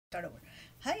Start over.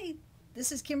 Hi,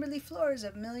 this is Kimberly Flores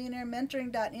of Millionaire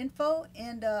Mentoring.info,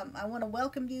 and I want to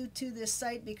welcome you to this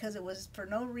site because it was for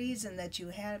no reason that you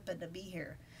happened to be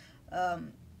here.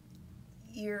 Um,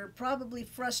 you're probably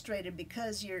frustrated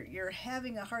because you're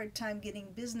having a hard time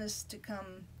getting business to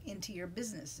come into your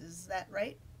business. Is that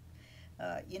right?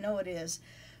 You know it is.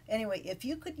 Anyway, if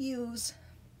you could use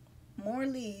more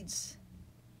leads,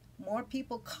 more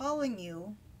people calling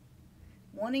you,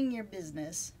 wanting your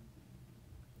business,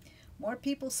 more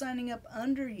people signing up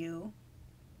under you,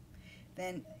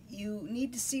 then you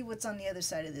need to see what's on the other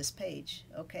side of this page.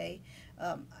 Okay,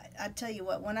 I tell you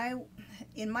what,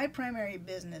 in my primary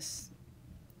business,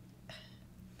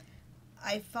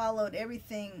 I followed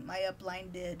everything my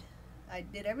upline did. I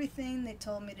did everything they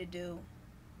told me to do,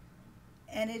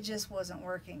 and it just wasn't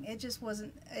working. It just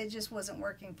wasn't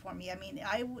working for me. I mean,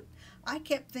 I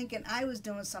kept thinking I was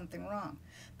doing something wrong,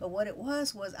 but what it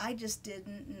was I just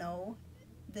didn't know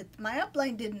that my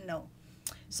upline didn't know.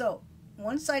 So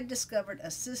once I discovered a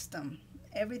system,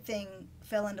 everything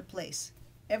fell into place.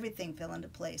 Everything fell into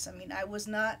place. I mean, I was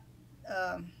not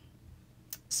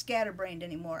scatterbrained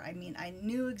anymore. I mean, I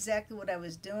knew exactly what I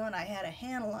was doing. I had a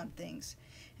handle on things.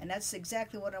 And that's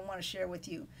exactly what I want to share with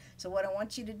you. So what I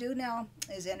want you to do now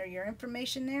is enter your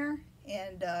information there,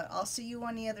 and I'll see you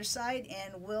on the other side,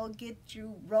 and we'll get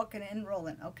you rocking and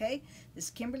rolling, okay? This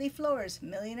is Kimberly Flores,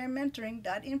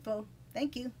 MillionaireMentoring.info.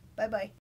 Thank you. Bye-bye.